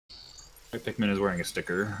My Pikmin is wearing a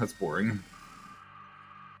sticker. That's boring.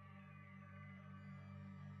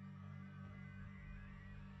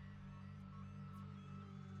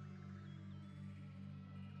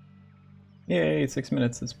 Yay, 6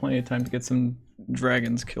 minutes. That's plenty of time to get some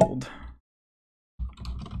dragons killed.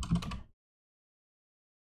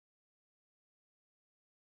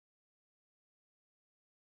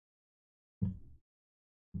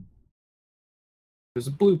 There's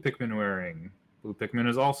a blue Pikmin wearing. Blue Pikmin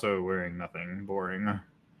is also wearing nothing. Boring.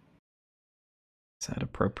 Is that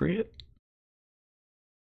appropriate?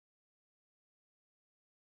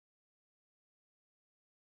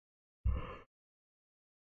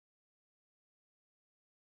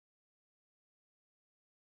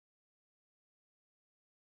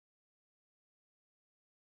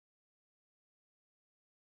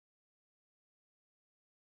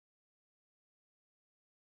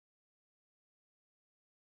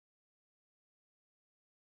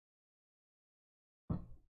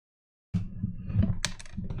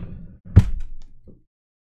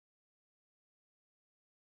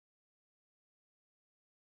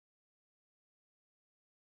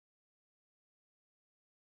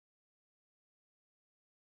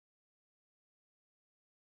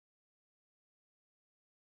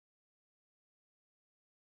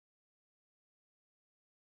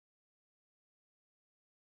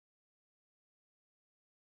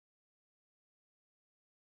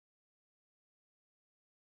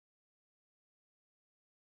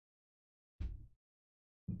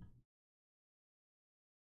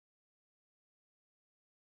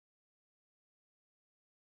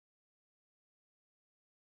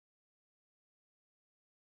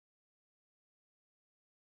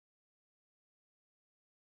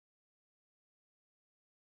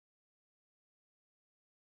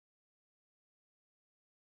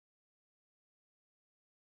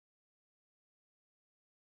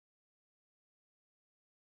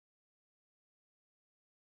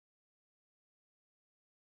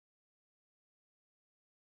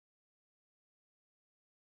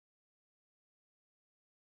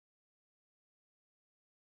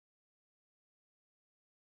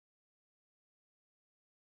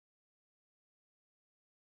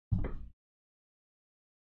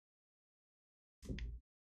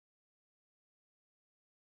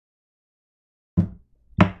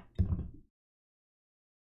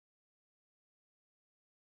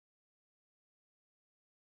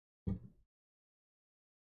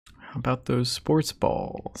 How about those sports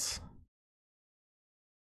balls?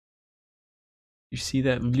 You see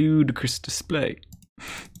that ludicrous display?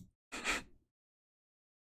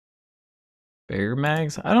 Bear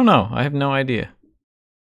mags? I don't know. I have no idea.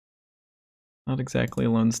 Not exactly a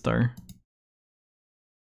Lone Star.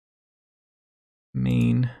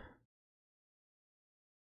 Main.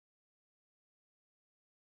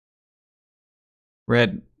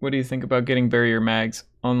 Red, what do you think about getting barrier mags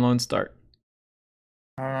on Lone Star?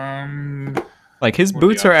 Like his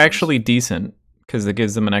boots are actually decent because it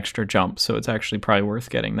gives them an extra jump, so it's actually probably worth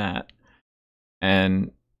getting that.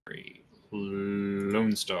 And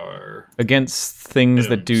Lone Star against things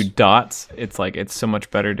that do dots, it's like it's so much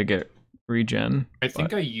better to get regen. I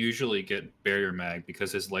think I usually get Barrier Mag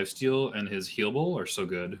because his lifesteal and his healable are so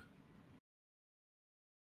good.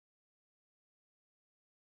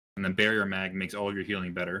 And then Barrier Mag makes all of your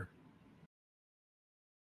healing better.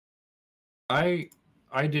 I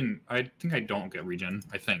think I don't get regen,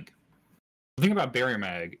 I think. The thing about Barrier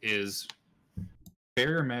Mag is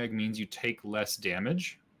Barrier Mag means you take less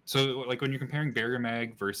damage. So like when you're comparing Barrier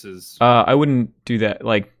Mag versus I wouldn't do that.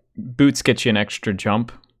 Like boots get you an extra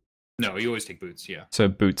jump. No, you always take boots, yeah. So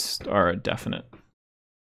boots are a definite.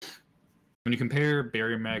 When you compare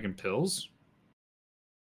Barrier Mag and pills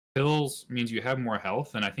means you have more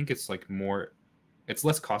health, and I think it's like more it's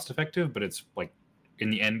less cost effective, but it's like in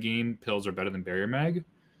the end game, pills are better than Barrier Mag.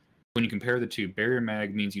 When you compare the two, Barrier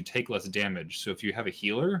Mag means you take less damage. So if you have a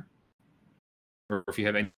healer, or if you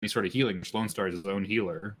have any sort of healing, which Lone Star is his own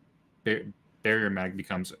healer, Barrier Mag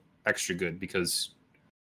becomes extra good because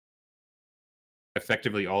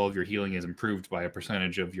effectively all of your healing is improved by a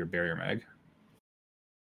percentage of your Barrier Mag.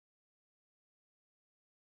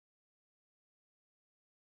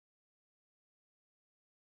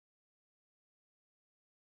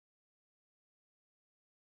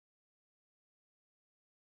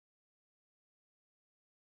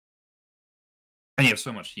 And you have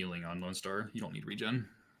so much healing on Lone Star, you don't need regen.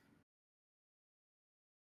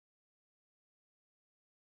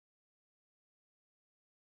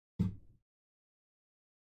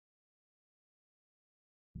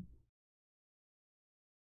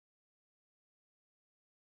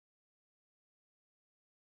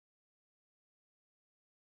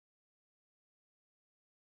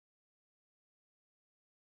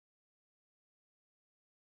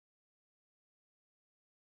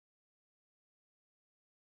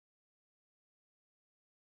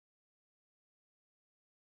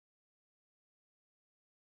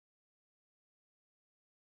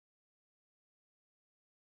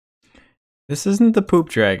 This isn't the poop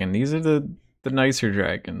dragon. These are the nicer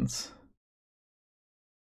dragons.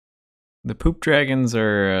 The poop dragons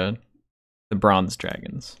are the bronze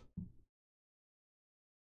dragons.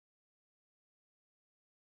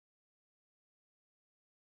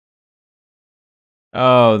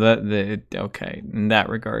 Oh, okay. In that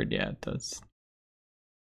regard, yeah, it does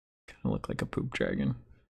kind of look like a poop dragon.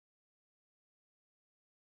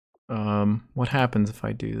 What happens if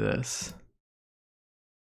I do this?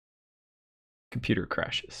 Computer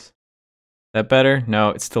crashes. That better?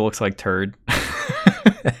 No, it still looks like turd.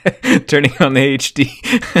 Turning on the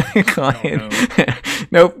HD client. Oh, no.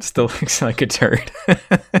 Nope, still looks like a turd.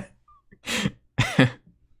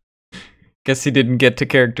 Guess he didn't get to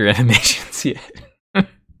character animations yet.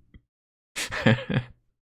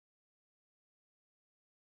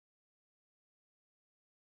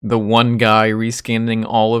 The one guy rescanning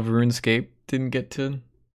all of RuneScape didn't get to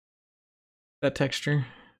that texture.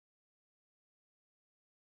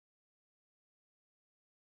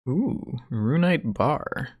 Ooh, Runite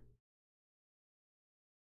bar.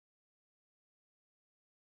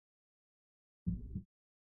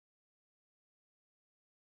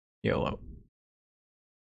 YOLO.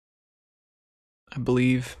 I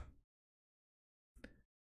believe.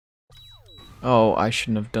 Oh, I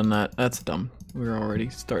shouldn't have done that. That's dumb. We're already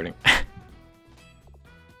starting.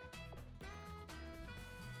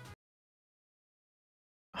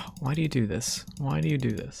 Why do you do this? Why do you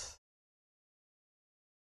do this?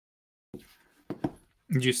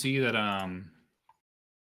 Did you see that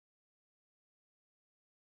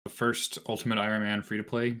the first Ultimate Iron Man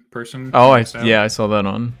free-to-play person? Oh, I saw that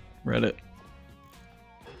on Reddit.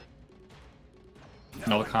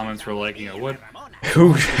 And all the comments were like, you know, what?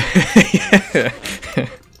 Who?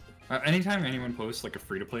 Anytime anyone posts like a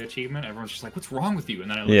free-to-play achievement, everyone's just like, "What's wrong with you?"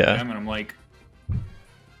 And then I look at them and I'm like,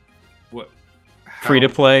 "What?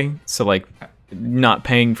 Free-to-play? So like, not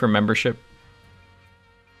paying for membership?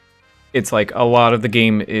 It's like a lot of the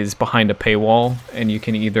game is behind a paywall, and you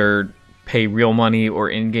can either pay real money or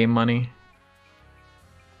in-game money."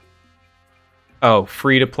 Oh,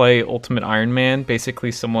 free-to-play Ultimate Iron Man,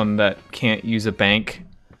 basically someone that can't use a bank.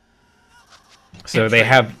 So they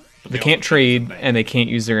can't trade and they can't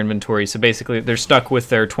use their inventory. So basically they're stuck with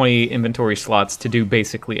their 20 inventory slots to do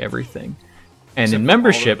basically everything. And Except in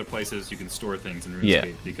membership, all other places you can store things in RuneScape, yeah,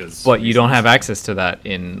 because but you don't have access to that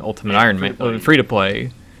in Ultimate Iron Man,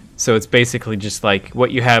 free-to-play. So it's basically just like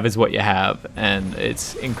what you have is what you have, and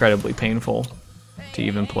it's incredibly painful to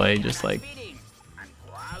even play. Just like.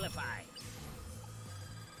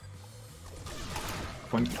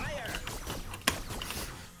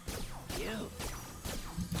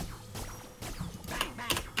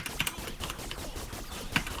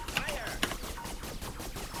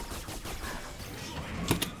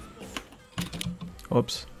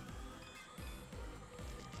 Whoops.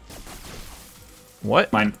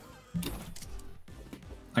 What? Mine.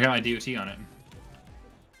 I got my DOT on it.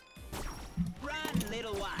 Run,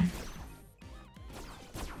 little one.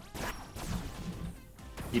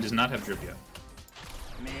 He does not have drip yet.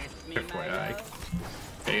 FYI.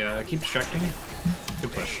 Okay, keep distracting.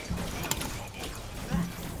 Good push.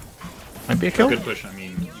 Might be a kill. Good push, I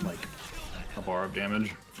mean, like, a bar of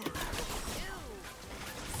damage.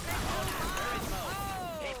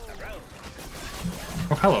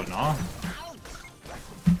 Oh, hello, Nah.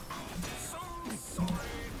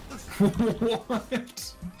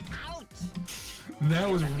 What? That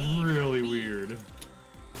was really weird.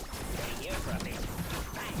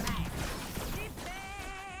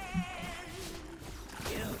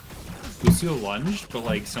 Lucio lunged, but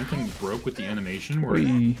like something broke with the animation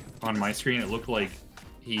where on my screen it looked like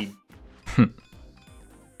he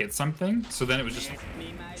hit something, so then it was just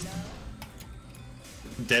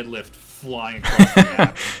deadlift flying across the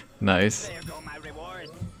map. Nice. There go my reward.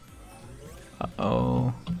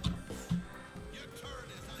 Uh-oh.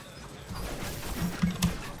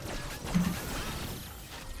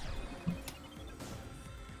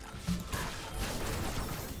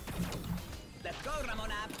 Let's go,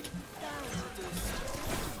 Ramona.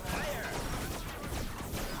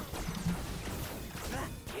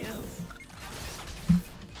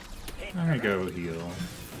 I'm gonna go heal.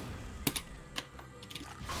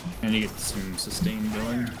 And you get some sustain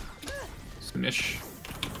going. Soonish.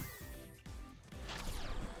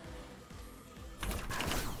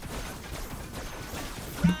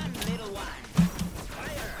 Run, little one.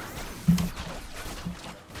 Fire.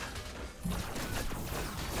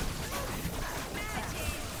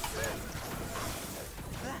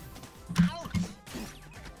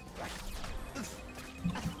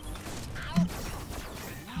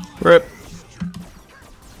 Rip.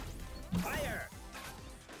 Fire.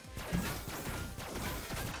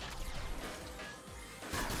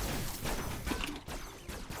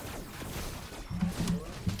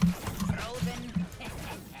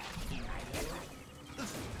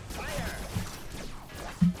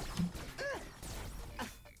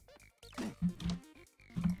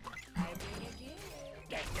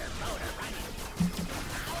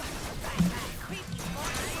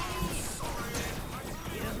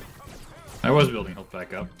 I was building health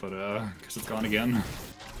back up, but guess it's gone again.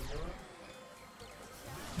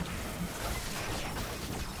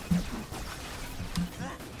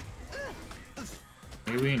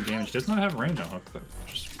 Alien damage does not have range on hook, but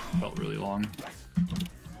just felt really long.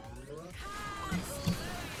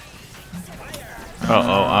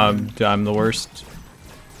 I'm the worst.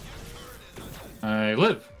 I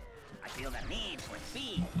live. I feel the need for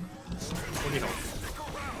speed. 40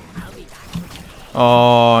 health. I'll be back.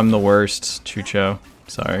 Oh, I'm the worst, Chucho.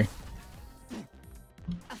 Sorry.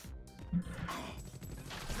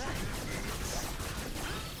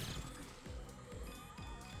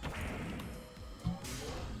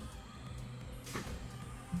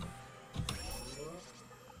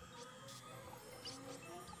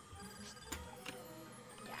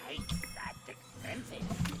 Yikes, that's expensive.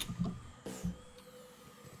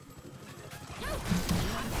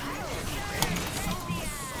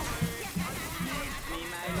 Me,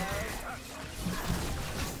 my love.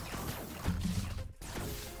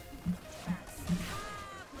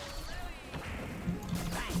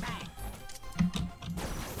 Bang, bang.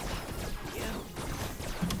 You.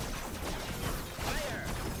 Fire.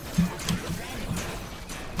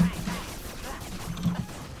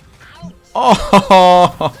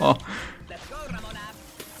 Oh! Let's go, Ramona.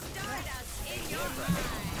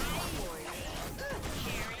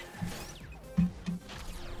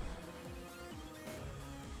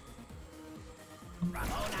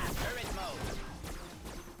 Ramona, turret mode.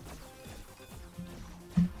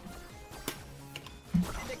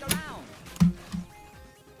 Stick around.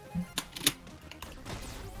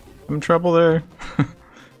 I'm in trouble there.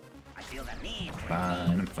 I feel the need for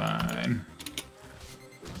Fine, I'm fine.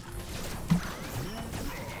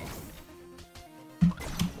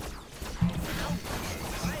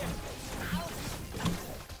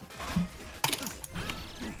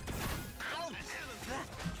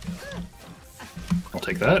 I'll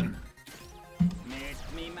take that. Miss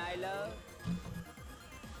me, my love.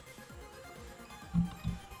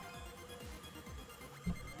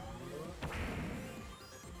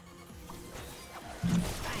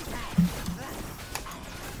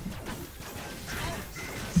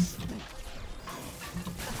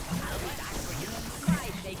 Try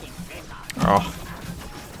taking this off. Oh.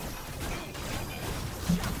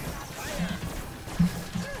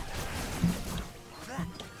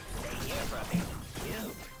 Stay here for a bit. You.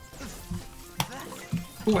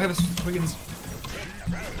 Oh, I have a Wiggins.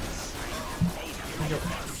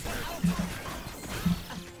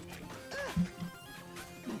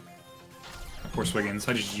 Poor Swiggins,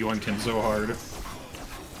 I just yoinked him so hard.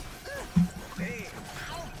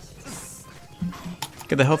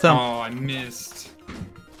 Get the health down. Oh, I missed.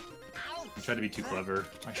 I tried to be too clever.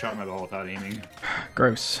 I shot my ball without aiming.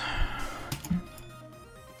 Gross.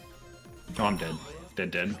 Oh, I'm dead. Dead,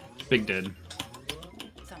 dead. Big dead.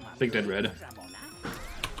 Big dead red. Ramona.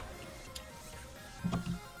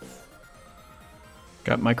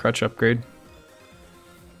 Got my crutch upgrade.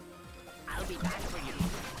 I'll be back for you.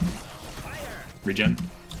 Regen.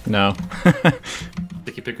 No.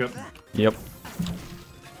 Sticky pickup. Yep.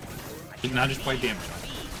 Not just buy damage.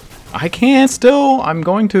 I can still. I'm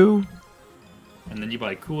going to. And then you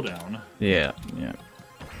buy cooldown. Yeah. Yeah.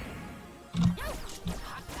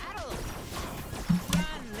 Hot battle.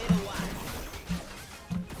 Run, little one.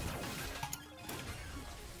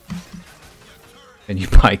 And you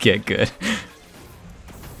might get good.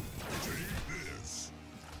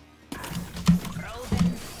 Frozen.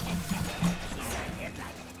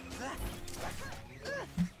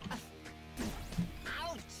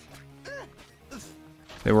 Ouch.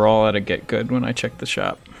 They were all at a get good when I checked the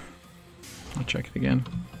shop. I'll check it again.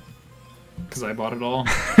 Because I bought it all.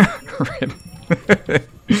 Rip.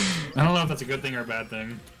 I don't know if that's a good thing or a bad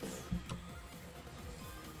thing.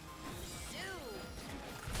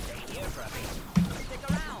 Stay here for a bit. Stick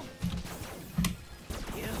around.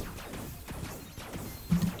 You.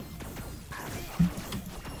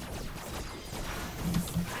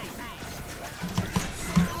 Bang, bang.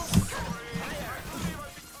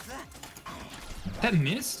 That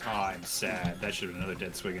missed? Oh, I'm sad. That should have been another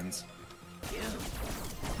dead Swiggins. You.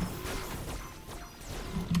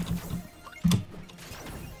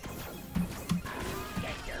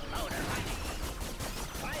 Get your motor running.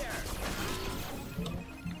 Fire.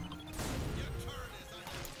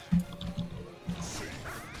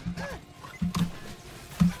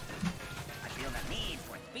 I feel the need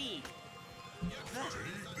for speed.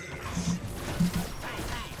 Bang,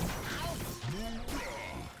 bang. Ouch.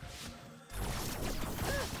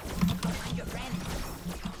 Find your friend.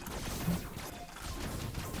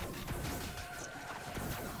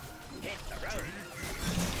 Hit the road.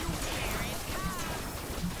 Here it comes.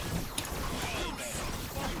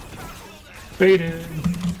 Baited.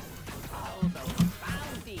 Oh, those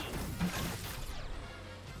bounties.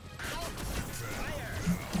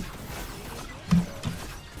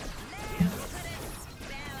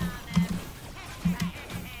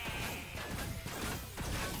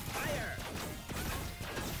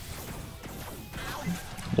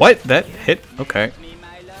 What? That hit? Okay. Me,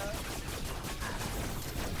 my love.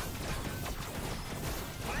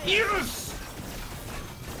 Yes!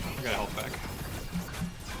 I got health back.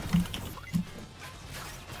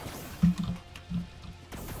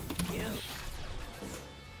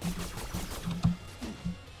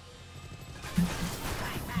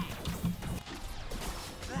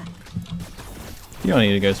 You don't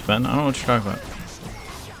need to go spend. I don't know what you're talking about.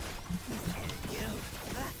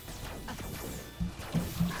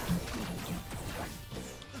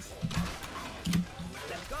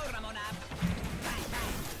 Let's go, Ramona.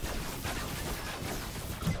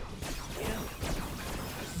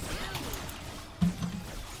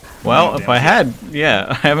 Well, No if I damage. had, yeah,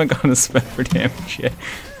 I haven't gone to spend for damage yet.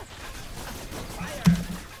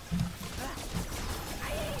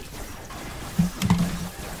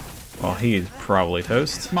 Well, he's probably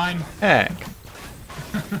toast. Mine. Heck.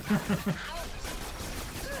 Let's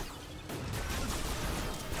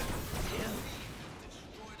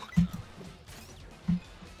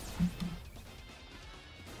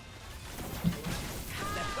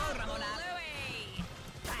go, Ramona. Louie.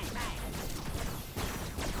 Bang, bang.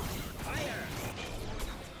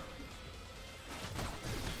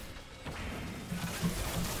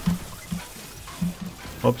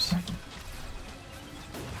 Whoops.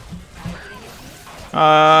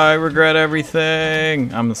 I regret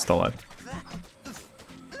everything. I'm still alive.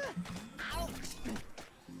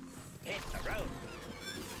 Hit the road.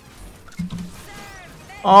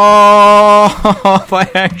 Oh, if I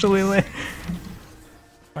actually land.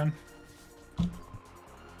 Fine.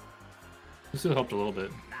 This still helped a little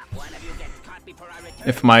bit. Not one of you gets caught before I return.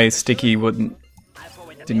 If my sticky wouldn't I'll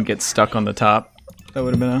forward the didn't bill. get stuck on the top, that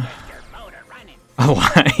would have been Your motor running. a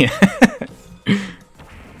lie.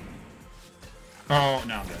 Oh,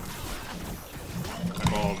 now I'm dead. My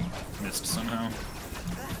ball missed somehow.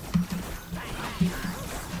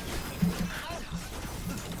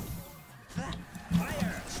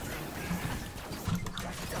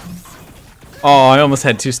 Oh, I almost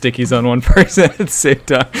had two stickies on one person at the same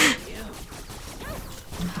time.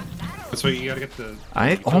 That's why you gotta get the.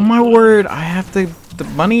 Oh my word, I have to. The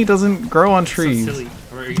money doesn't grow on So trees. silly.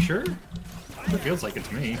 Are you sure? It feels like it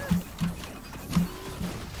to me.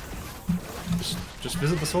 Just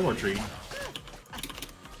visit the solar tree.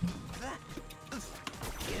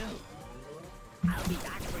 I'll be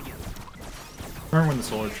back for you. Remember when the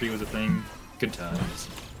solar tree was a thing? Good times.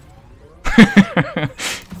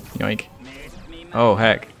 Yoink. Missed me, my Oh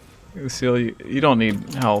heck. Lucille, you don't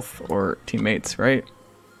need health or teammates, right?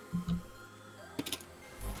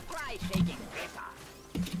 cry shaking paper.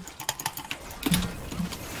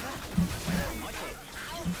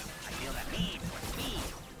 I feel the need for speed.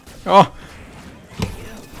 Oh!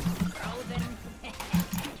 Frozen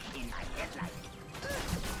in my headlight.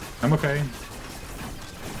 I'm okay.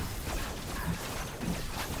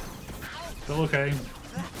 Still okay.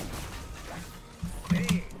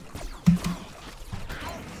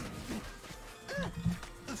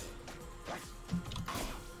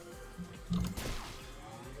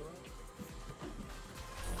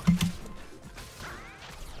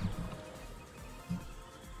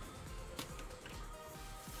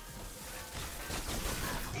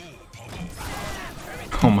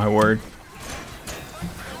 Oh my word.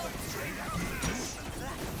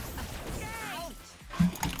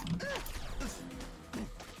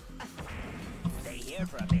 Stay here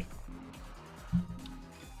for a bit.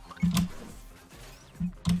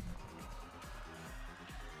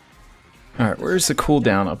 Alright, where's the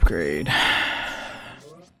cooldown upgrade?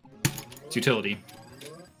 It's utility.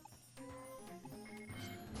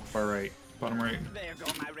 Far right. Bottom right. There go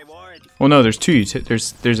my rewards. Well, no, there's two.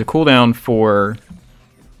 There's a cooldown for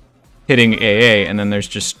hitting AA, and then there's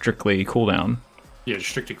just strictly cooldown. Yeah, just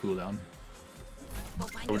strictly cooldown.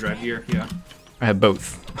 Overdrive gear, yeah. I have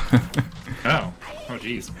both. Oh. Oh,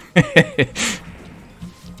 jeez.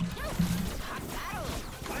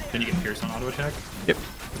 Then you get Pierce on auto attack? Yep.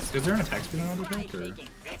 Is there an attack speed on auto attack? Or?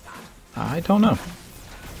 I don't know.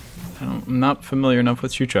 I'm not familiar enough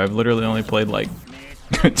with Chucho. I've literally only played like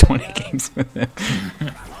 20 games with him.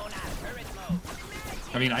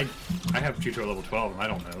 I mean, I have Chucho level 12 and I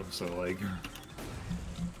don't know, so like...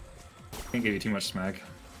 Can't give you too much smack.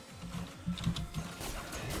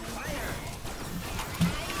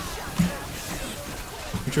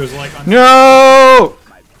 Chucho's like... No!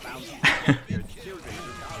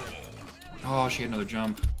 Oh, Oh, she had another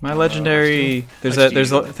jump. My legendary. There's a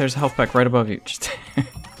health pack right above you. Just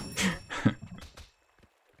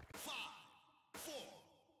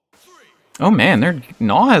oh man, their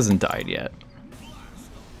Gnaw hasn't died yet.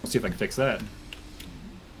 Let's see if I can fix that.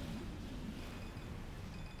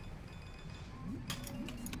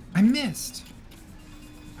 I missed.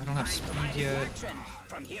 I don't have speed yet.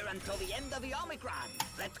 From here until the end of the Omicron.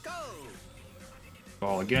 Let's go.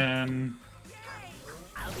 Ball again.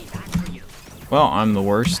 I'll be back for you. Well, I'm the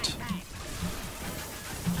worst.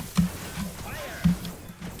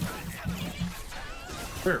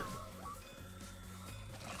 Where?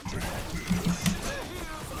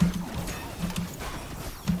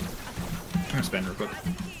 I'm gonna spend real quick.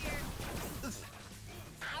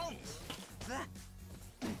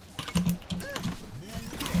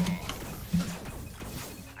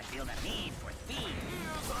 I feel the need for speed.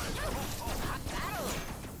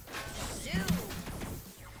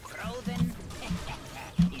 Frozen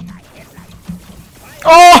in my headlights.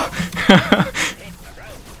 Oh!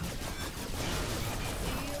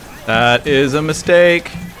 That is a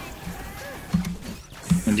mistake.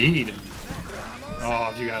 Indeed.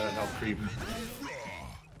 Oh, you gotta help creep.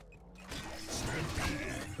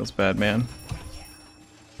 Feels bad, man.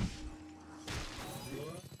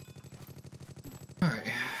 Alright.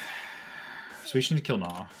 So we should need to kill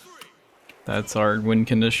Gnaw. That's our win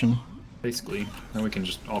condition. Basically. Then we can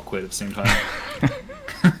just all quit at the same time.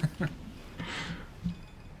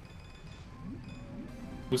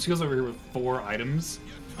 Lucille's over here with 4 items.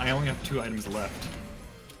 I only have 2 items left.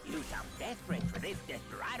 You sound desperate for this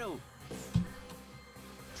desperado.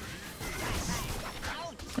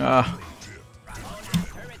 Ah. Ramona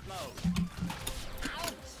turret mode.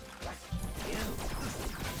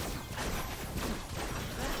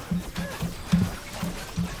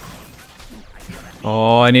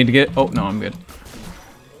 Oh, I need to get. Oh no, I'm good.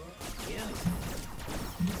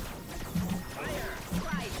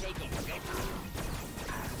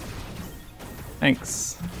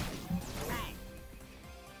 Thanks.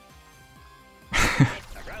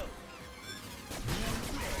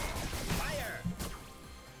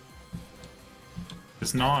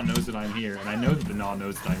 This Gnaw knows that I'm here, and I know that the Gnaw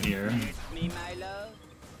knows that I'm here. Me, my love.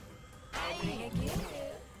 I'll be again.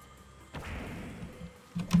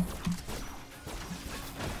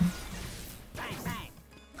 Bang, bang.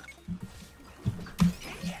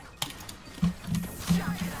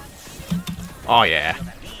 Oh yeah.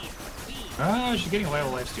 Ah, she's getting a lot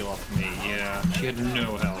of lifesteal off of me. Yeah, she had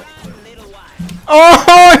no health. Oh,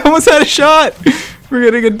 I almost had a shot. We're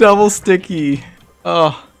getting a double sticky.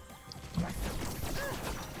 Oh.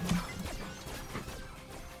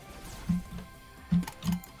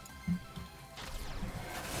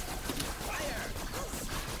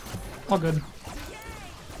 All good.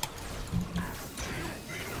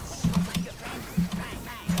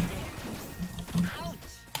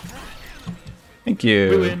 Thank We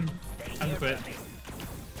you. win. Time to quit.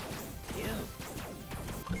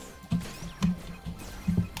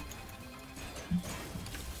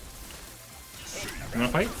 You wanna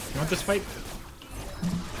fight? You want this fight?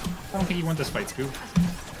 I don't think you want this fight, Scoop.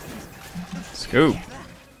 Scoop.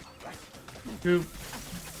 Scoop.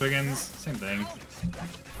 Wiggins, same thing.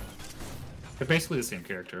 They're basically the same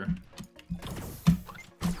character.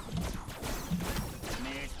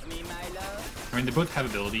 Miss me, my love. I mean, they both have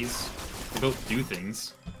abilities. They both do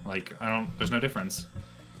things. Like, there's no difference.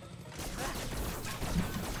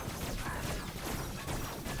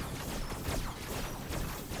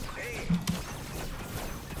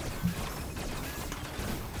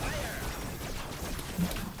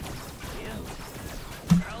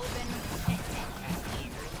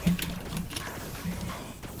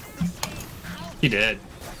 He did.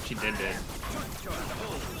 She did.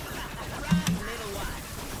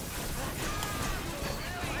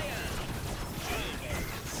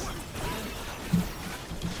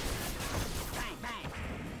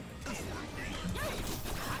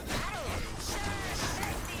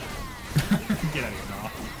 Get out of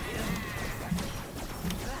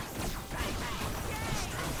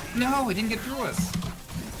here, No, it didn't get through us.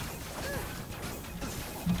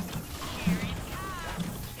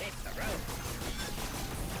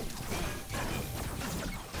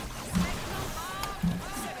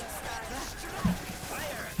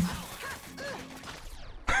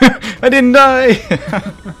 I didn't die.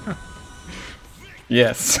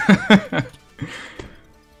 Yes.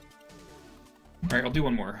 Alright, I'll do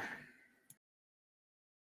one more.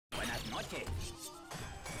 Buenas noches.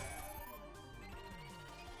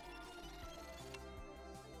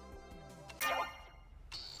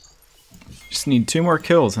 Just need 2 more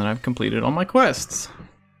kills and I've completed all my quests.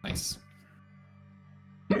 Nice.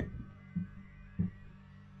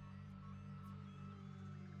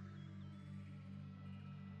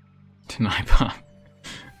 Sniper.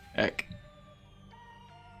 Heck.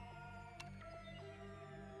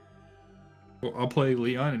 Well, I'll play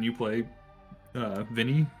Leon and you play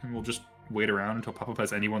Vinny, and we'll just wait around until Pop-Up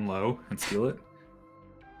has anyone low and steal it.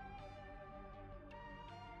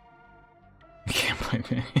 I can't play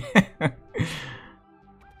Vinny.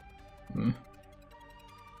 Hmm.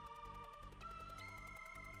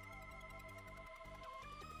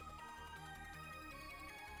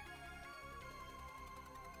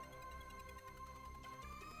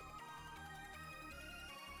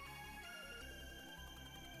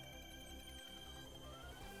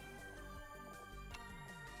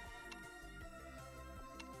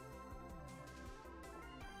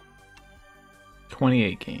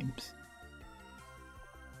 $28 games.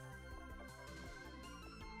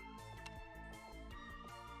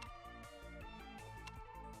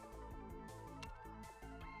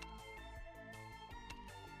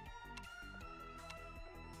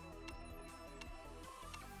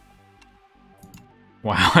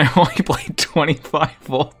 Wow, I only played 25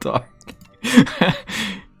 Voltark.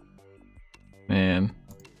 Man.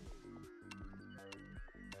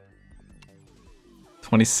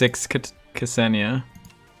 26 Ksenia.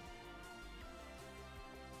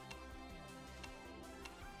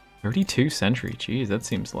 32 Sentry. Jeez, that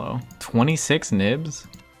seems low. 26 Nibs?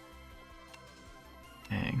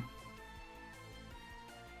 Dang.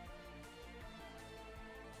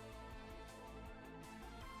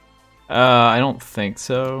 I don't think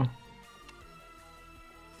so.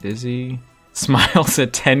 Dizzy. Smiles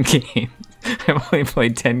at 10 games. I've only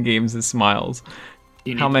played 10 games of Smiles.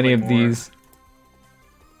 How many of these?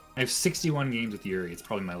 I have 61 games with Yuri. It's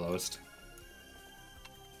probably my lowest.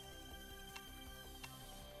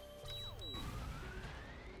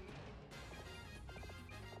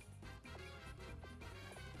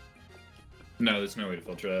 No, there's no way to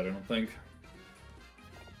filter that, I don't think.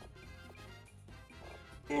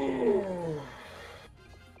 Oh.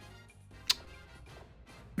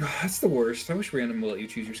 That's the worst. I wish random will let you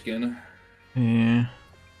choose your skin. Yeah.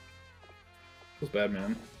 Feels bad,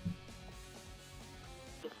 man.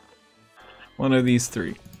 One of these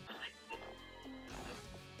three.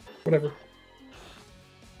 Whatever.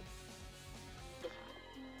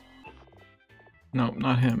 Nope,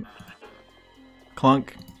 not him.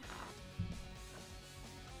 Clunk.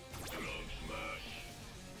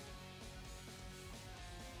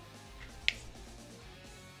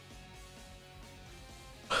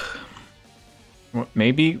 What,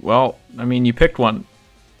 maybe? Well, I mean, you picked one.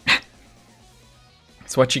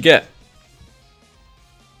 It's what you get.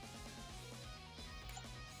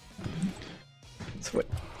 It's what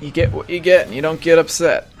you get, and you don't get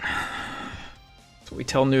upset. That's what we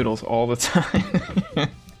tell Noodles all the time.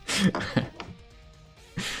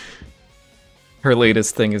 Her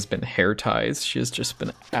latest thing has been hair ties. She has just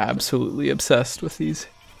been absolutely obsessed with these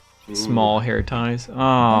small hair ties. Oh.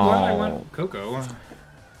 I'm glad I went Coco.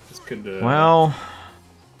 This could, well.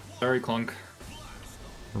 Sorry, Clunk.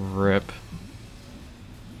 Rip.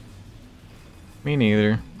 Me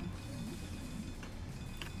neither.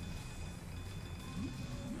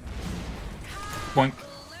 Boink.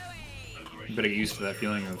 You better get used to that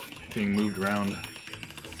feeling of being moved around.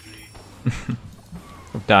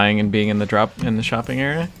 Of dying and being in the shopping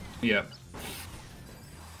area? Yeah.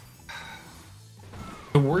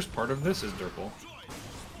 The worst part of this is Durple.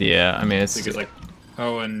 Yeah, I mean it's because like,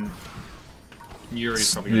 oh, and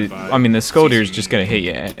Yuri's probably gonna buy. I mean the Scoldier's just gonna hit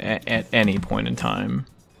you at any point in time.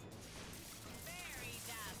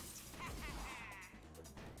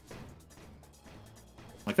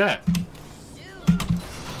 Like that.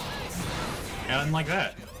 Yeah, and like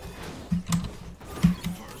that.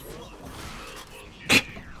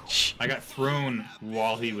 I got thrown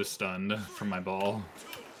while he was stunned from my ball.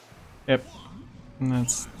 Yep. And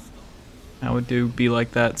that's how it do be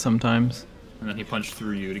like that sometimes. And then he punched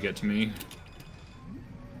through you to get to me.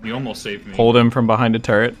 You almost saved me. Hold him from behind a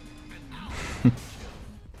turret.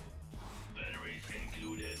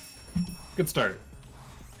 Good start.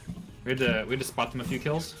 We had to spot them a few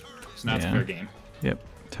kills, so now it's a fair game. Yep,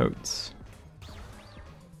 totes.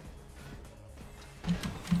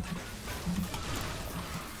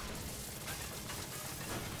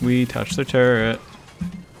 We touched the turret.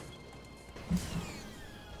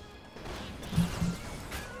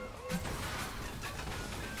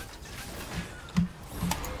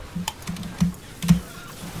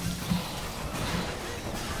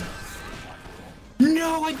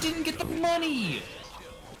 No, I didn't get the money!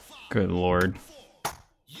 Good lord.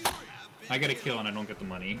 I get a kill and I don't get the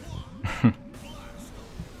money.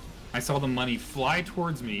 I saw the money fly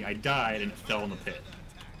towards me, I died, and it fell in the pit.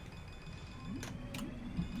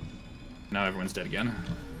 Now everyone's dead again.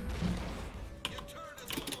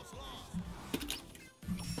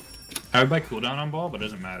 I would buy cooldown on ball, but it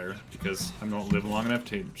doesn't matter because I don't live long enough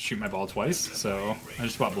to shoot my ball twice, so I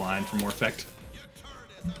just bought blind for more effect.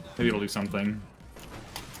 Maybe it'll do something.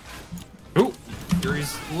 Ooh!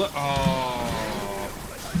 Yuri's... Oh!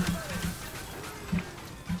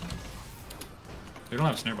 They don't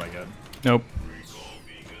have a snare bite yet. Nope.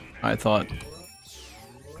 I thought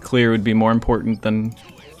clear would be more important than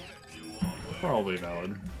Probably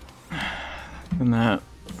valid. that.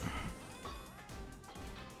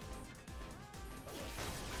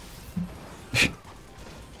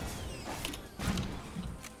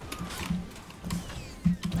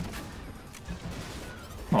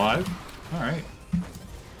 Alive? Alright.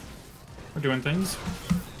 We're doing things.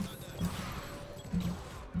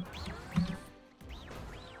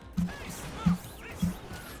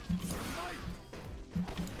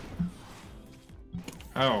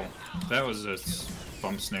 Oh, that was a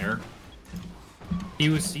bump snare. He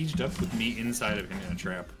was sieged up with me inside of him in a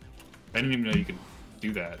trap. I didn't even know you could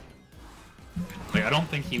do that. Like, I don't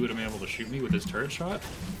think he would have been able to shoot me with his turret shot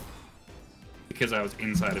because I was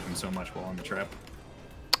inside of him so much while in the trap.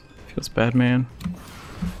 Feels bad, man.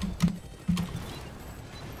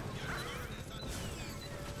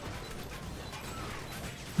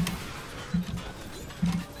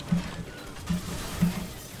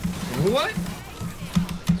 What?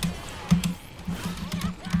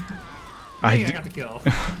 I got the kill.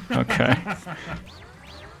 Okay.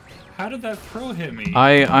 How did that throw hit me?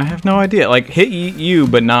 I have no idea. Like, hit you,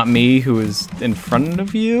 but not me, who was in front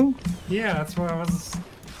of you? Yeah, that's why I was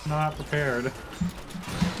not prepared.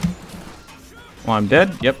 Well, I'm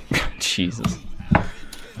dead? Yep. Jesus.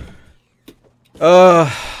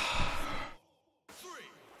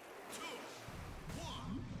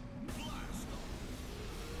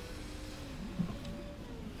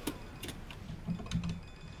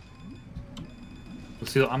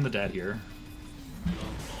 See, I'm the dad here.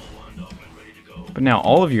 But now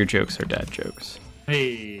all of your jokes are dad jokes.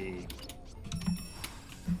 Hey.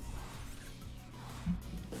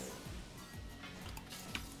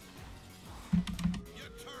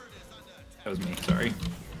 That was me, sorry.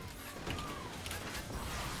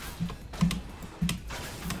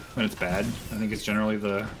 When it's bad, I think it's generally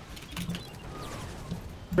the...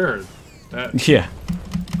 Sure, that... Yeah.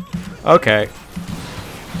 Okay.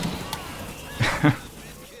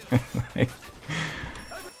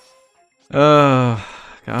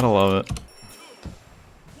 Gotta love it.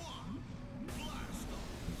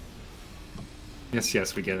 Yes,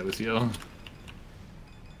 yes, we get it, Lucille.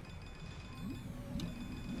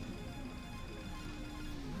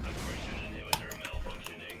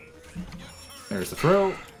 There's the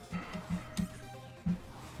throw.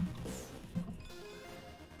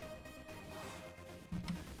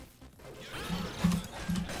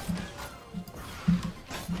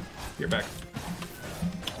 You're back.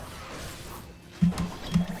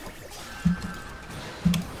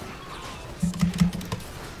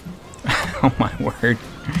 Oh my word.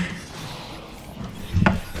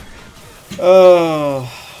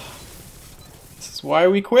 Oh. This is why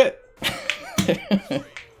we quit.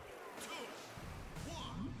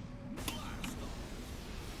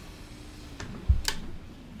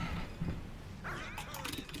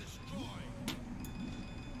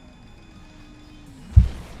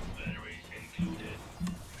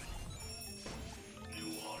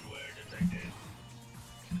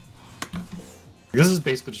 This is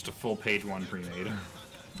basically just a full page one pre-made.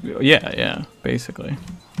 Yeah, yeah, basically.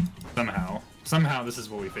 Somehow. Somehow this is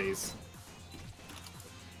what we face.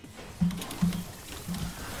 I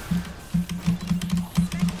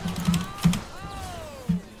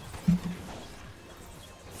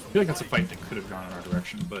feel like that's a fight that could have gone in our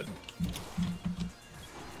direction, but...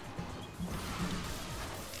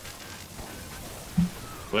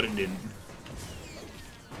 But it didn't.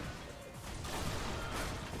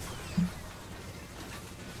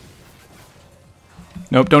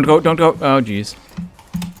 Nope, don't go, don't go. Oh, jeez.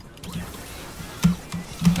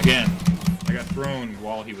 Again, I got thrown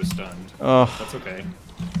while he was stunned. Oh. That's okay.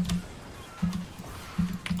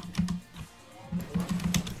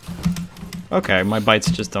 Okay, my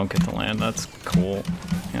bites just don't get to land. That's cool.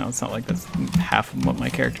 You know, it's not like that's half of what my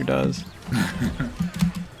character does. I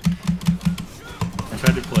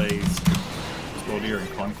tried to play Skoldir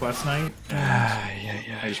and Conquest Night,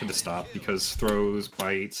 and I just had to stop because throws,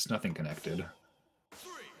 bites, nothing connected.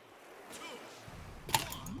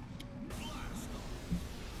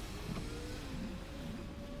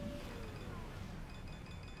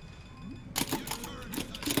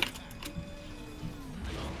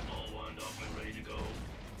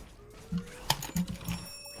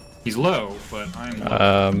 He's low, but I'm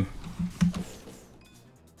low.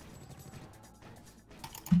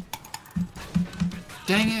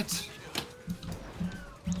 Dang it!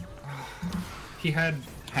 He had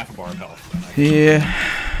half a bar of health. Yeah.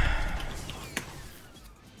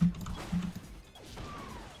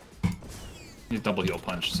 He's double heal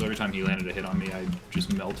punch, so every time he landed a hit on me, I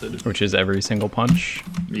just melted. Which is every single punch?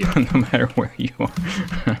 Yeah. No matter where you are.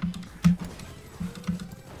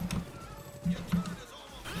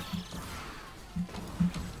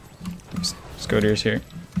 Scotier's here.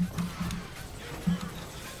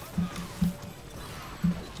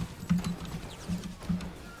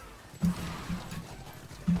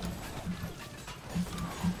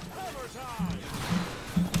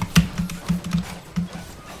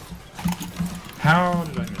 How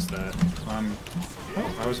did I miss that?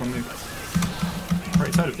 Oh, I was on the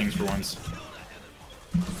right side of things for once.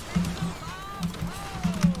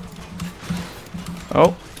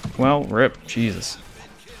 Oh, well, rip. Jesus.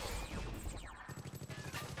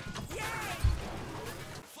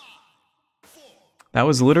 That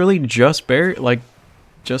was literally just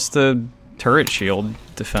just the turret shield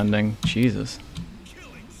defending. Jesus.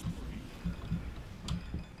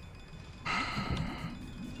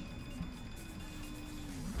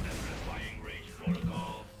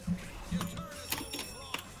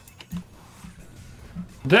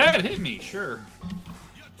 That hit me, sure.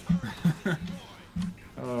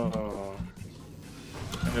 Oh.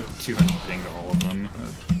 I have 200 ping to all of them.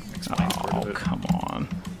 That explains part of Oh, it. come on.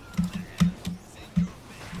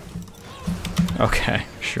 Okay,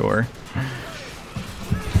 sure.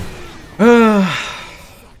 Have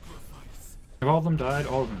all of them died?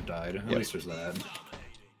 All of them died. At least there's that.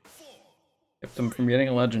 Kept them from getting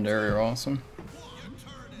a legendary are awesome.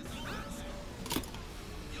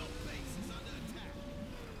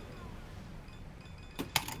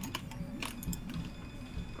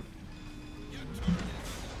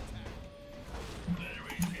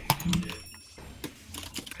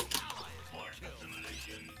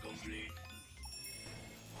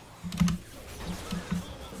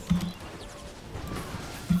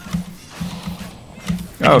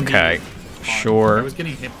 Okay, sure. I was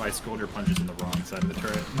getting hit by Scolder punches in the wrong side of the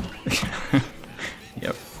turret.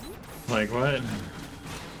 Yep. Like, what?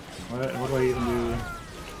 What do I even do?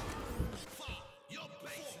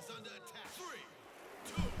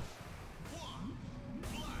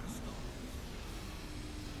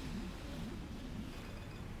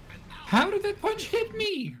 How did that punch hit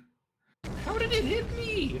me? How did it hit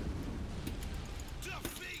me?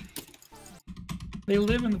 They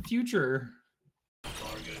live in the future.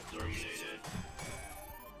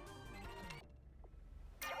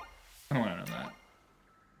 I don't want to know that.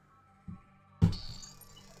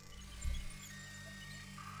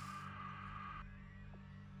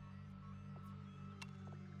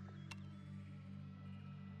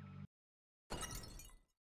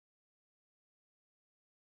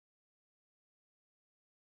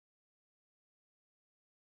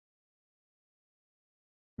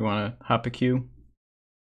 You want to hop a queue?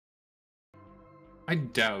 I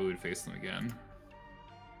doubt we would face them again.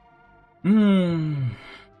 Hmm.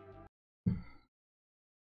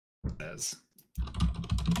 As.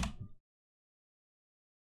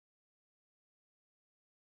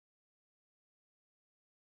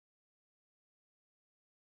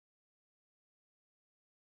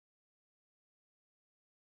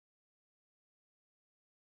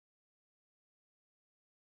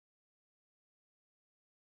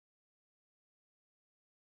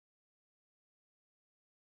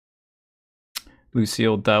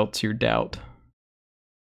 Lucille doubts your doubt.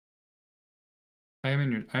 I'm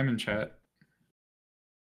in chat.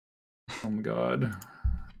 Oh my god.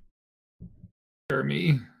 Spare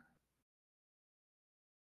me.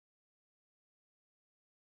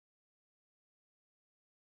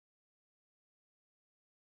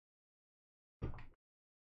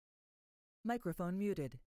 Microphone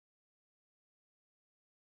muted.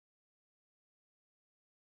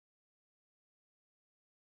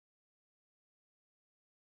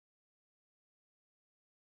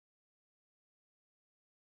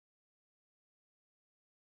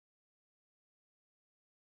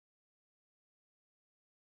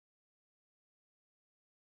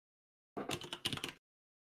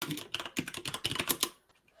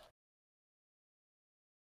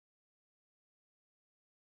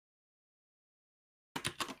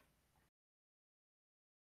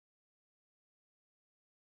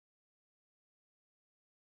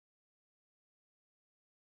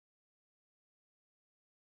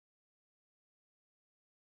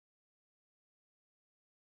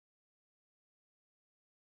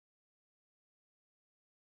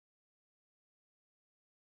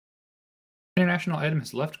 International item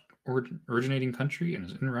has left originating country and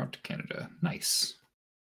is en route to Canada. Nice.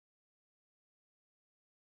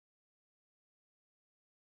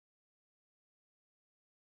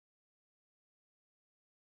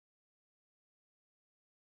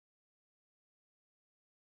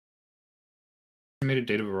 Estimated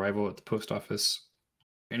date of arrival at the post office,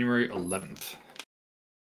 January 11th.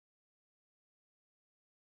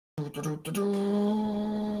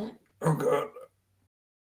 Oh god.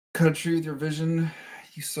 Country with your vision.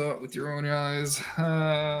 You saw it with your own eyes.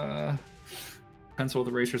 Pencil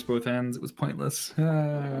with erasers both ends. It was pointless.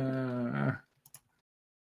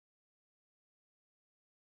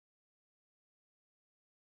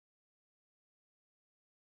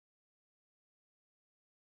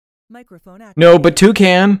 Microphone active. No, but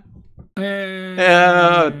Toucan.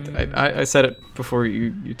 Yeah, I said it before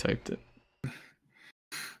you typed it.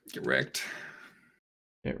 Get wrecked.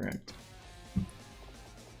 Get wrecked.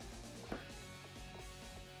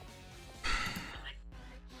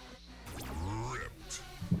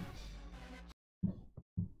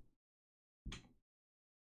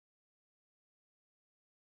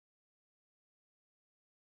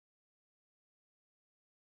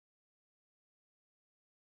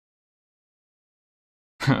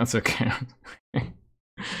 That's okay.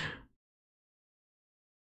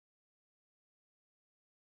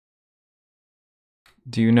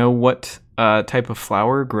 Do you know what type of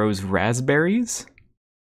flower grows raspberries?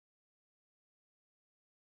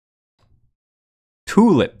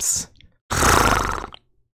 Tulips.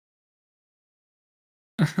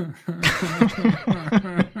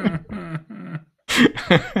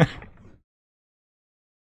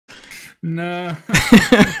 No.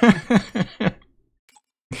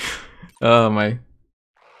 Oh, my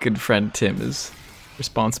good friend Tim is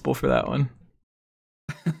responsible for that one.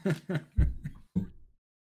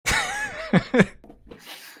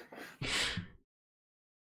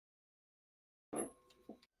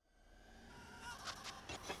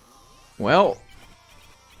 Well,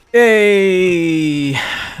 yay!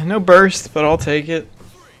 No burst, but I'll take it.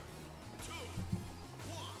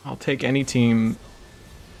 I'll take any team.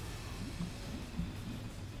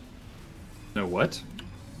 No what?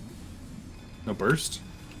 No burst?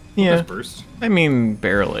 Yeah, There's burst. I mean,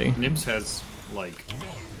 barely. Nibs has, like...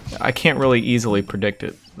 I can't really easily predict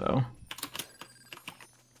it, though.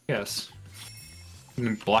 Yes. You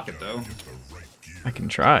can block it, though. I can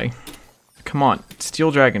try. Come on,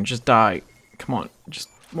 Steel Dragon, just die. Come on, just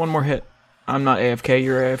one more hit. I'm not AFK,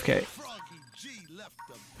 you're AFK.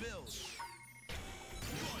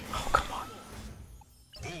 Oh, come on.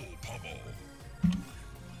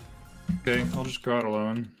 Okay, I'll just go out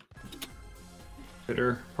alone.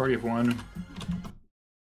 Bitter. Party of one.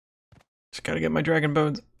 Just gotta get my Dragon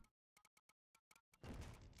Bones.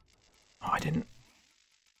 Oh, I didn't.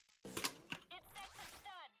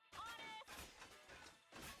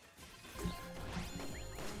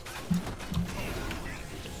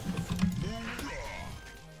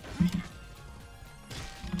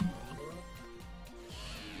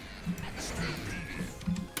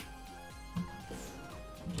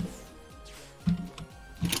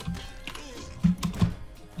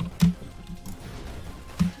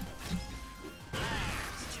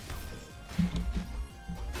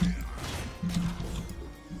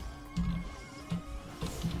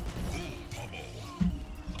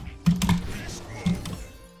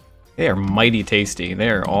 They are mighty tasty. They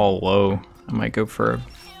are all low. I might go for a...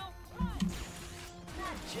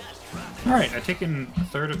 Alright, I've taken a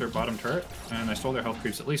third of their bottom turret, and I stole their health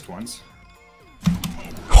creeps at least once.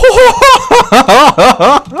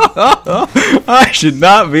 I should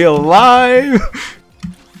not be alive!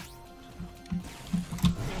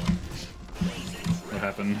 What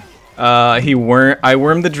happened? I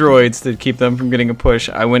wormed the droids to keep them from getting a push.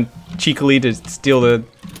 I went cheekily to steal the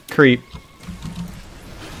creep.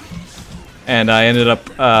 And I ended up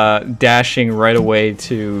dashing right away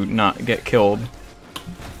to not get killed.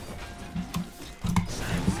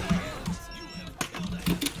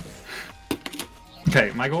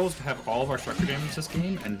 Okay, my goal is to have all of our structure damage this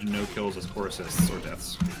game and no kills or assists or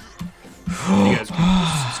deaths. You guys can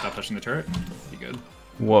just stop touching the turret. Be good.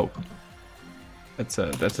 Whoa. That's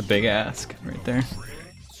a big ask right there.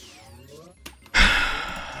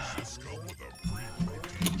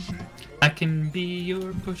 I can be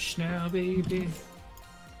your push now, baby.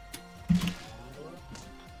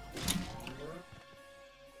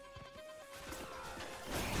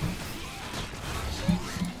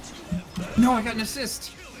 No, I got an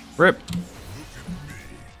assist. Rip.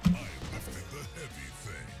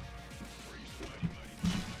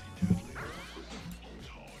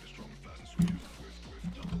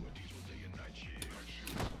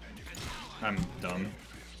 I'm dumb.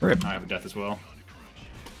 Rip. I have a death as well.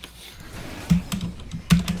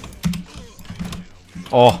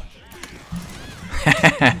 Oh.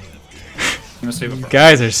 I'm gonna save it You for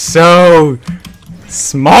guys are so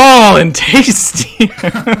small and tasty.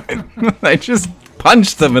 I just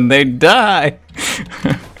punch them and they die.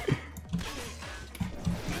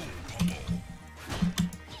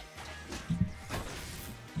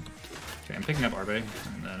 Okay, I'm picking up Arbe, and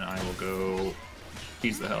then I will go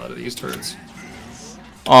tease the hell out of these turrets.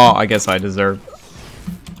 Oh, I guess I deserve.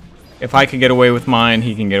 If I can get away with mine,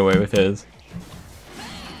 he can get away with his.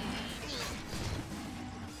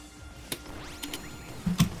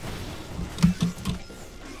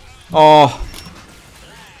 Oh.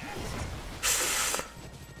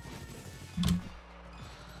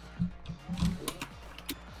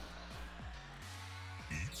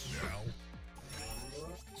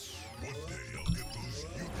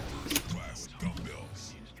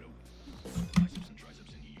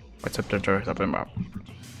 What's up there? Up and up.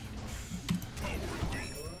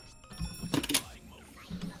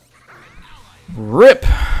 Rip!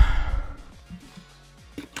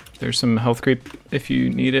 There's some health creep if you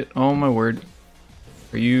need it. Oh my word.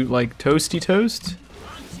 Are you like toasty toast?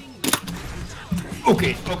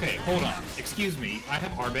 Okay, okay, hold on. Excuse me, I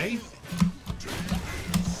have Arbe.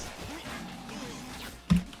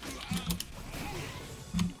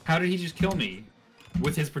 How did he just kill me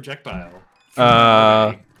with his projectile?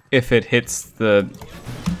 If it hits the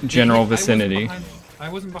general vicinity. I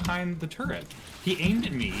wasn't behind the turret. He aimed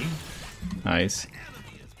at me. Nice.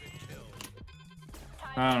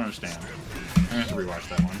 I don't understand. I'm gonna have to rewatch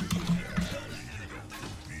that one.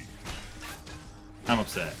 I'm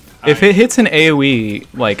upset. If it hits an AoE,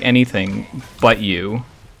 like anything but you.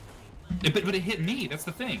 But it hit me, that's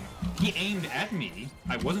the thing. He aimed at me,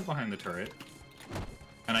 I wasn't behind the turret,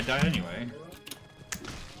 and I died anyway.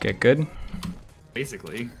 Get good.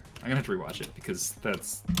 Basically. I'm gonna have to rewatch it because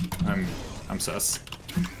that's I'm sus.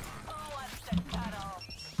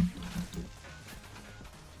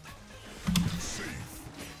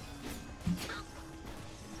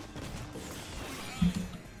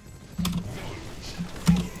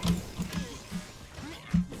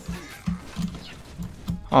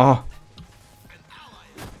 Oh.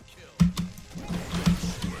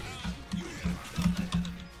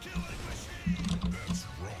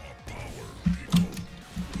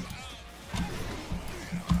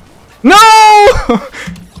 No!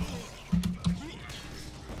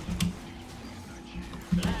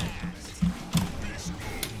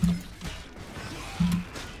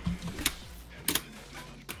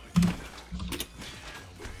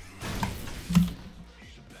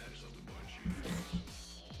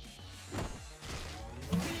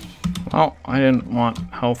 Well, I didn't want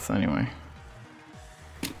health anyway.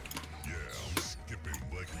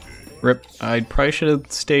 Rip, I probably should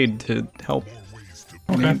have stayed to help.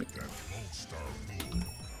 Okay.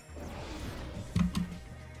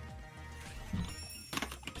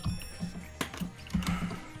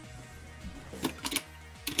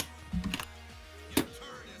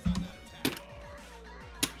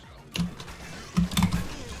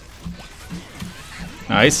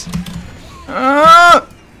 Nice.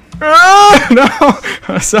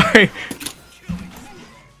 No! Sorry.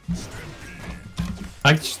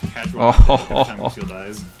 I just casual every time Lucille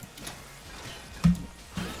dies.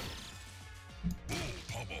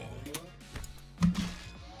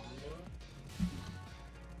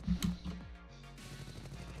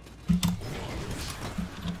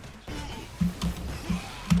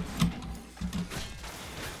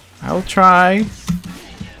 I'll try.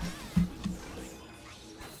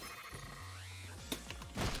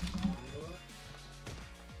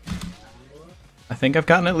 I think I've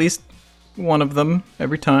gotten at least one of them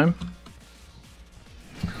every time.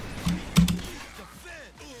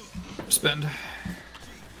 Spend.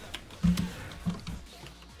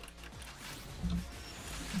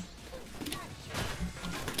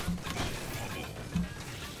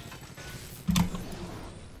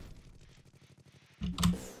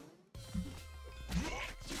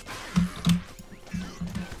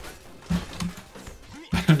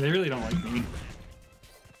 They really don't like me.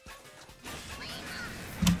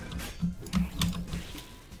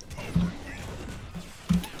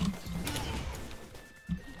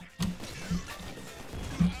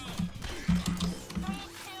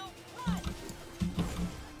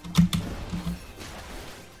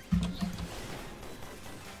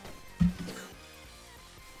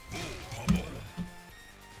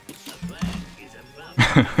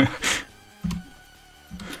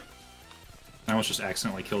 I almost just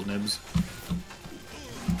accidentally killed Nibs.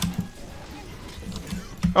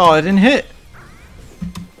 Oh, it didn't hit.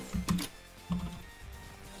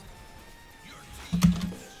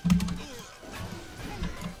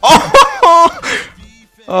 Oh!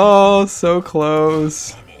 Oh, so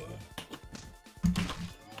close.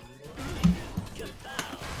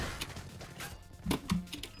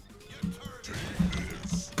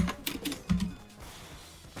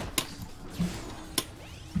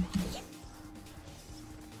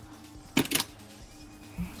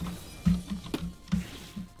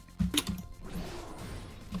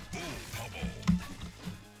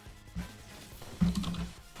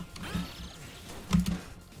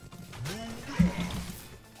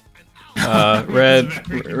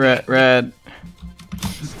 Red.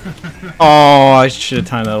 Oh, I should have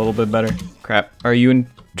timed that a little bit better. Crap. Are you in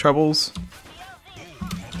troubles?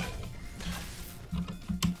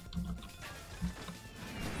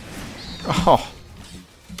 Oh.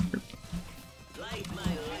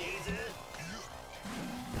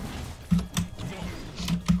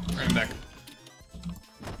 Right back.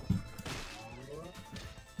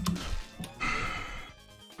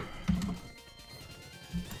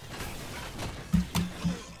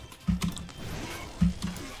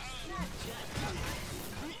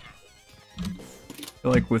 I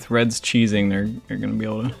feel like with Red's cheesing, they're gonna be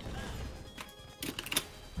able to.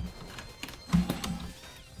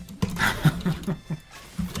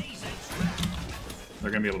 They're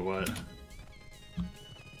gonna be able to what?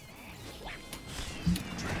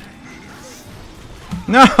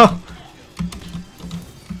 No!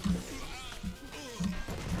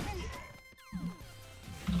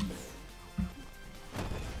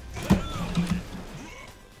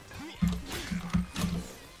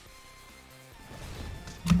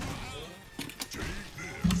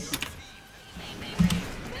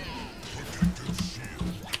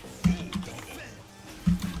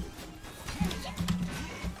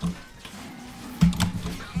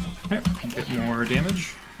 Okay, get more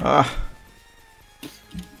damage.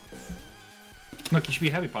 Look, you should be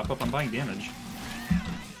happy, pop up. I'm buying damage.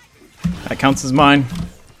 That counts as mine.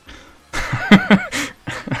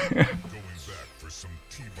 It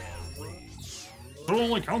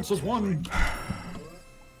only counts as one.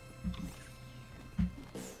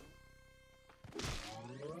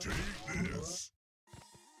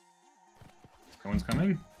 No one's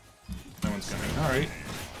coming? No one's coming. Alright.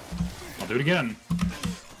 I'll do it again.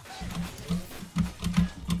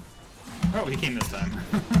 Oh, he came this time.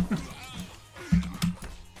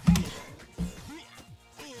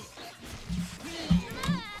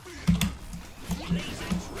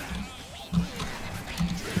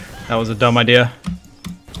 That was a dumb idea.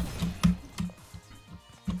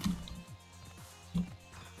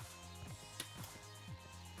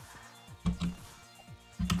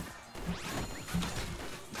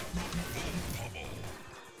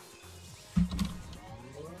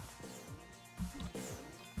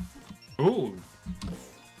 Ooh.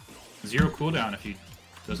 0 cooldown if he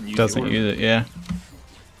doesn't use Doesn't use it, yeah.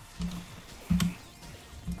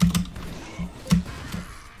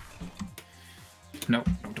 No,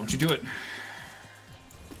 don't you do it.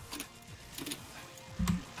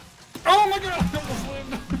 Oh my god! I almost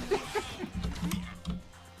lived!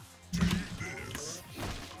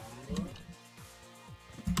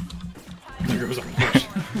 There goes our push.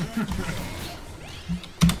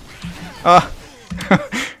 Ah!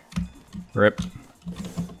 Rip.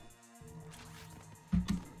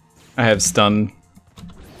 I have stun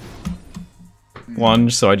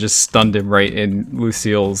lunge, so I just stunned him right in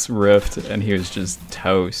Lucille's rift, and he was just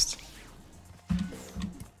toast.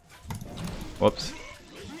 Whoops.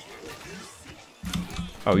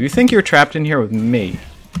 Oh, you think you're trapped in here with me?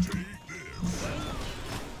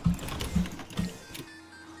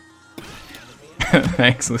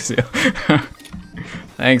 Thanks, Lucille.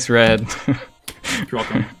 Thanks, Red. You're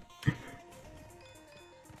welcome.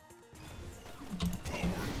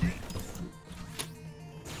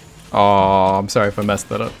 Oh, I'm sorry if I messed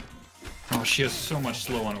that up. Oh, she has so much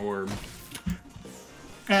slow on orb.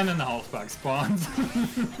 And then the Hulkback spawns.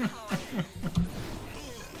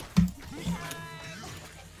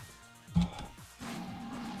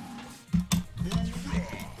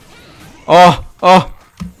 Oh! Oh!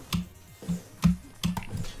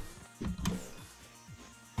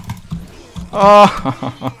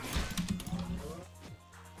 Oh!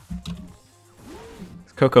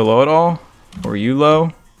 Is Coco low at all? Or are you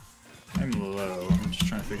low? I'm low. I'm just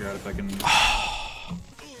trying to figure out if I can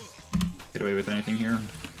get away with anything here.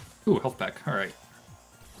 Ooh, health pack. Alright.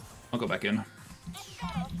 I'll go back in.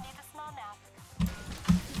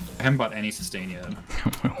 I haven't bought any sustain yet.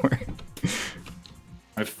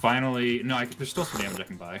 I finally... No, there's still some damage I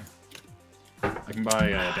can buy. I can buy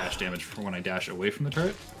dash damage for when I dash away from the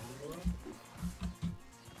turret.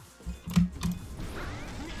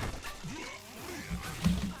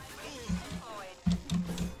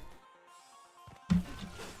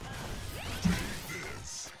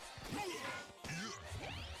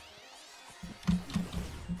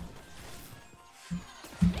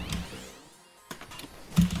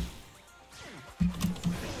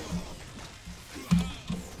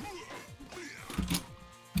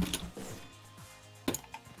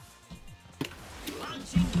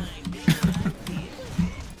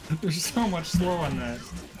 There's so much slow on that.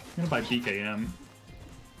 I'm gonna buy BKM.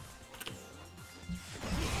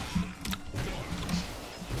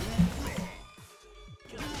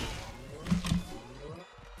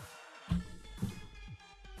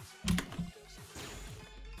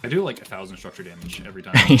 I do like 1,000 structure damage every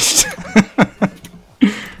time. Nice.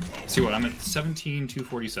 See what? I'm at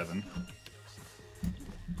 17,247.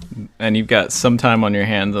 And you've got some time on your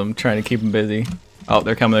hands. I'm trying to keep them busy. Oh,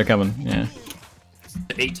 they're coming. They're coming. Yeah.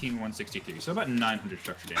 18,163. So about 900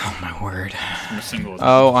 structure damage. Oh my word. From a single.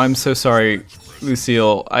 Oh, I'm so sorry,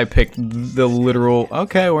 Lucille. I picked the literal.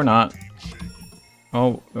 Okay, we're not.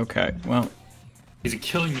 Oh, okay. Well. He's a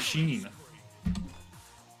killing machine.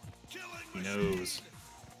 He knows.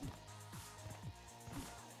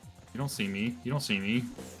 You don't see me. You don't see me.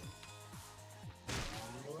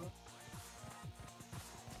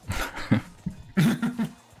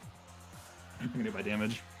 I'm gonna do my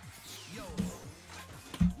damage.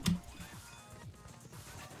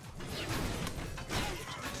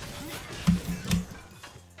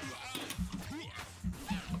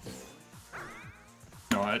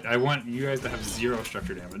 No, I want you guys to have 0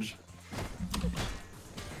 structure damage.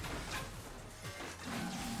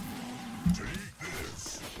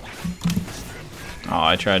 Oh,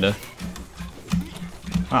 I tried to.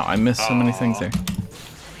 Wow, I missed so many things there.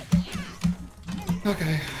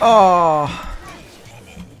 Okay. Oh.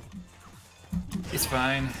 It's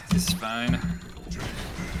fine. It's fine.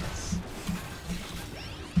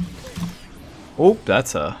 Oh,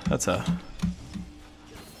 that's a. It's a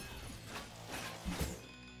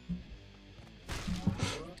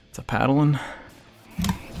paddling.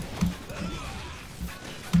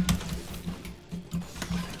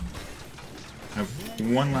 I have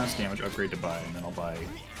one last damage upgrade to buy, and then I'll buy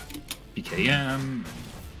BKM,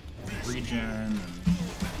 regen, and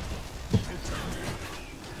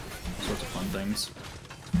sorts of fun things.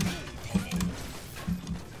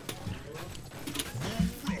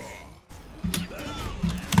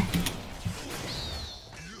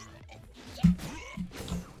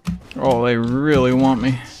 Oh, they really want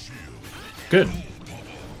me. Good.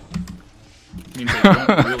 Means they don't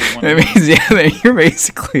really want That me. means, yeah, that you're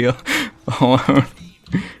basically alone.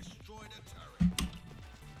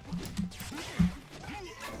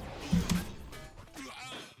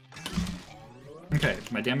 Okay,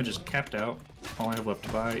 my damage is capped out. All I have left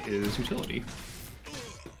to buy is utility.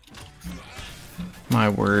 My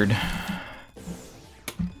word.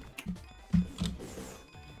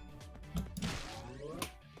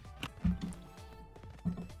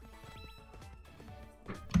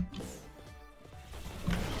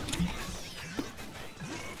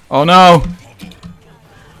 Oh no!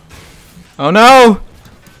 Oh no!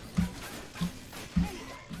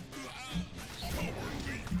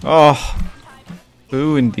 Oh.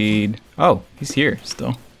 Boo indeed. Oh, he's here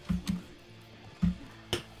still.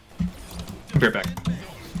 Be right back.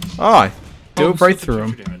 Oh, I dove right through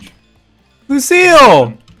him. Damage.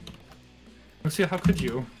 Lucille! Lucia, how could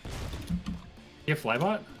you? You have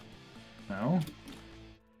Flybot? No.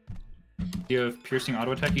 You have piercing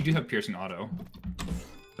auto attack? You do have piercing auto.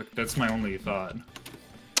 Look, that's my only thought.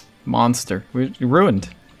 Monster. We're ruined.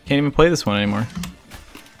 Can't even play this one anymore.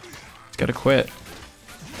 It's gotta quit.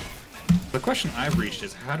 The question I've reached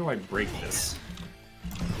is, how do I break this?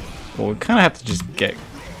 Well, we kind of have to just get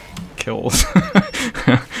kills.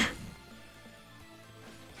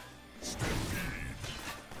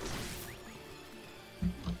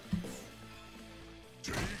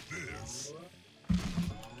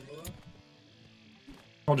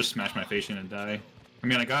 I'll just smash my face in and die. I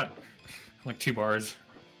mean, I got like 2 bars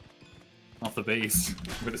off the base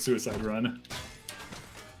with a suicide run.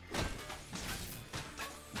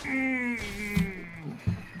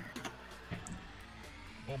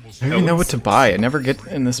 I don't even know what to buy. I never get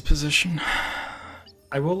in this position.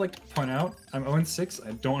 I will like to point out, I'm 0-6.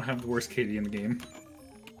 I don't have the worst KD in the game.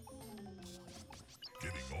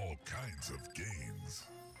 Getting all kinds of gains.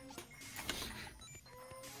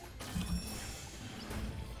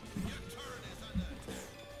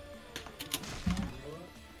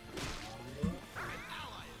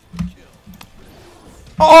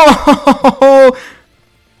 Oh!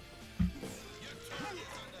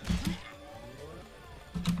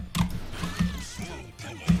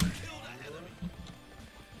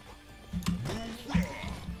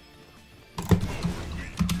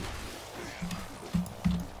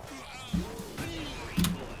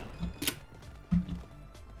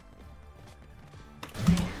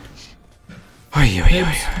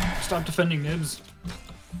 Nibs, stop defending Nibs.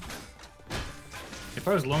 If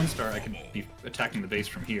I was Lone Star, I could be attacking the base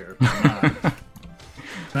from here. But I'm not.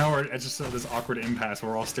 Now we're at just this awkward impasse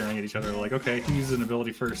where we're all staring at each other like, okay, who uses an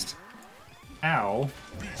ability first? Ow.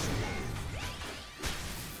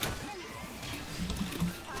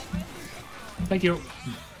 Thank you.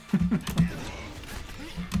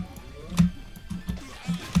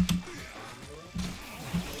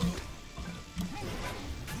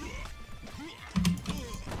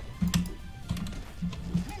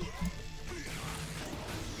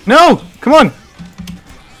 No! Come on!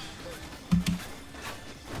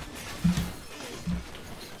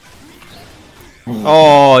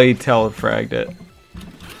 Oh, he telefragged it.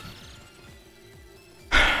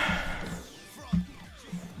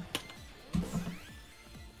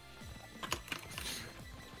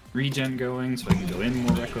 Regen going so I can go in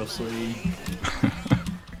more recklessly.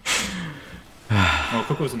 Oh,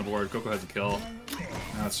 Coco's on the board. Coco has a kill.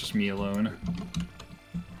 Now it's just me alone.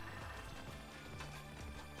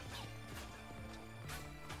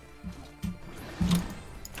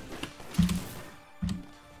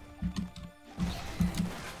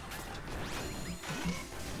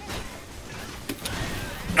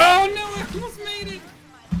 Oh no, I almost made it!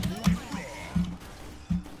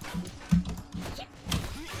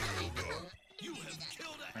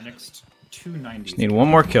 My next 290. Need one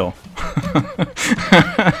more kill.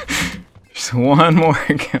 Just one more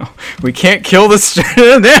kill. We can't kill this.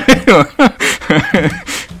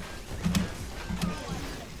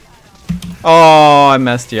 Oh, I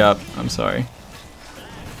messed you up. I'm sorry.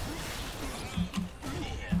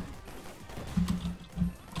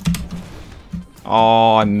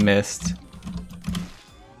 Oh, I missed.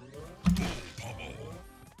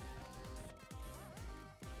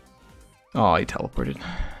 Oh, he teleported.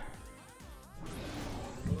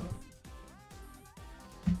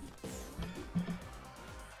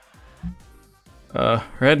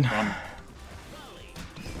 Red. I'm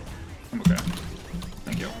okay.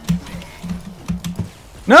 Thank you.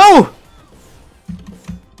 No!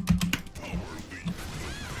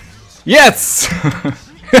 Yes!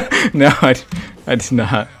 No, I did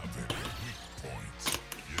not.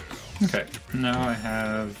 Okay, now I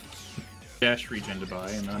have dash regen to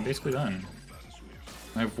buy, and then I'm basically done.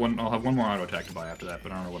 I'll have one more auto attack to buy after that,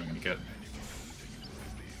 but I don't know what I'm gonna get.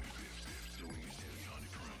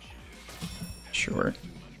 Sure.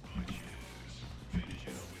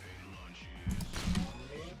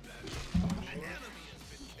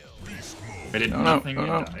 I did No, nothing no,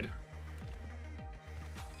 and no. died.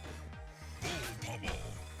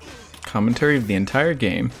 Commentary of the entire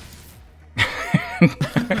game.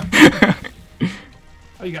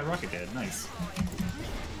 Oh, you got Rocket Dead. Nice.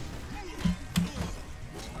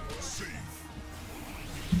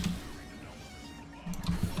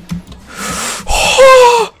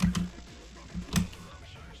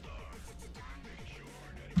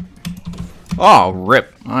 Oh,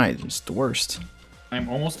 rip. I just the worst. I'm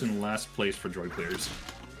almost in last place for droid clears.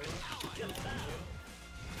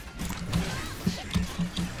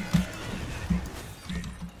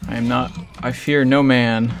 I am not. I fear no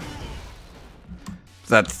man.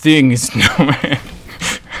 That thing is no man.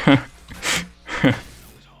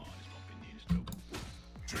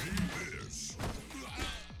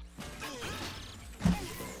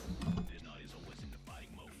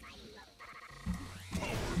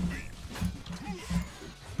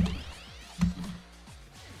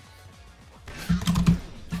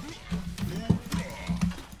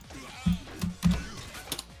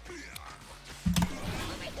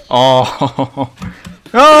 Oh.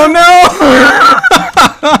 Oh no!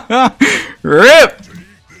 Rip!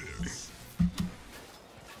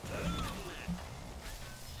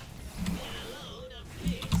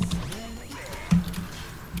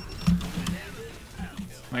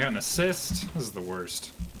 I got an assist. This is the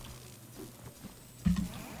worst.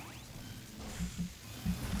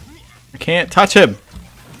 I can't touch him.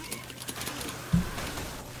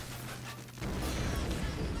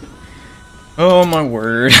 Oh my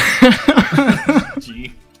word.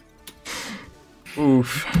 Gee,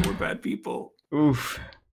 Oof. we're bad people. Oof.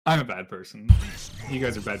 I'm a bad person. You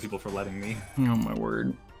guys are bad people for letting me. Oh my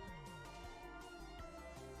word.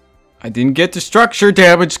 I didn't get the structure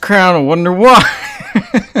damage crown. I wonder why.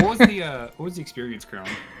 What was the experience crown?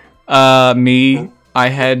 Me. I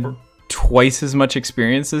had twice as much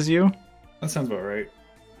experience as you. That sounds about right.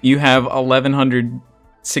 You have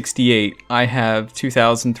 1168. I have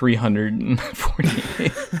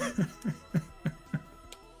 2348.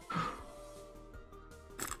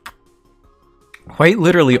 Quite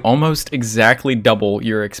literally almost exactly double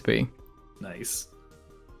your XP. Nice.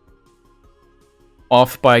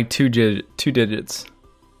 Off by two digits.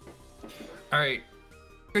 All right.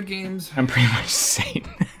 Good games. I'm pretty much safe.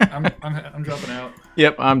 I'm dropping out.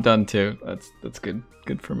 Yep, I'm done too. That's good.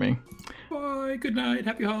 Good for me. Bye. Good night.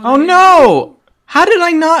 Happy holidays. Oh no! How did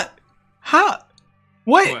I not? How?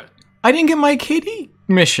 What? I didn't get my KD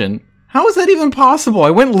mission. How is that even possible?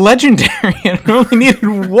 I went legendary and I only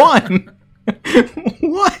needed one.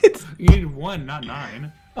 What? You needed 1, not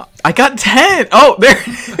 9. I got 10. Oh, there.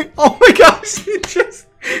 Oh my gosh!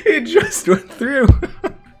 It just went through.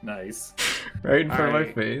 Nice. Right. right in front of my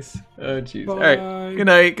Alright. face. Oh jeez. All Bye. right. Good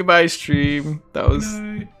night. Goodbye, stream. That was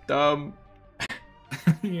Night. dumb.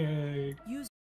 Yay. Use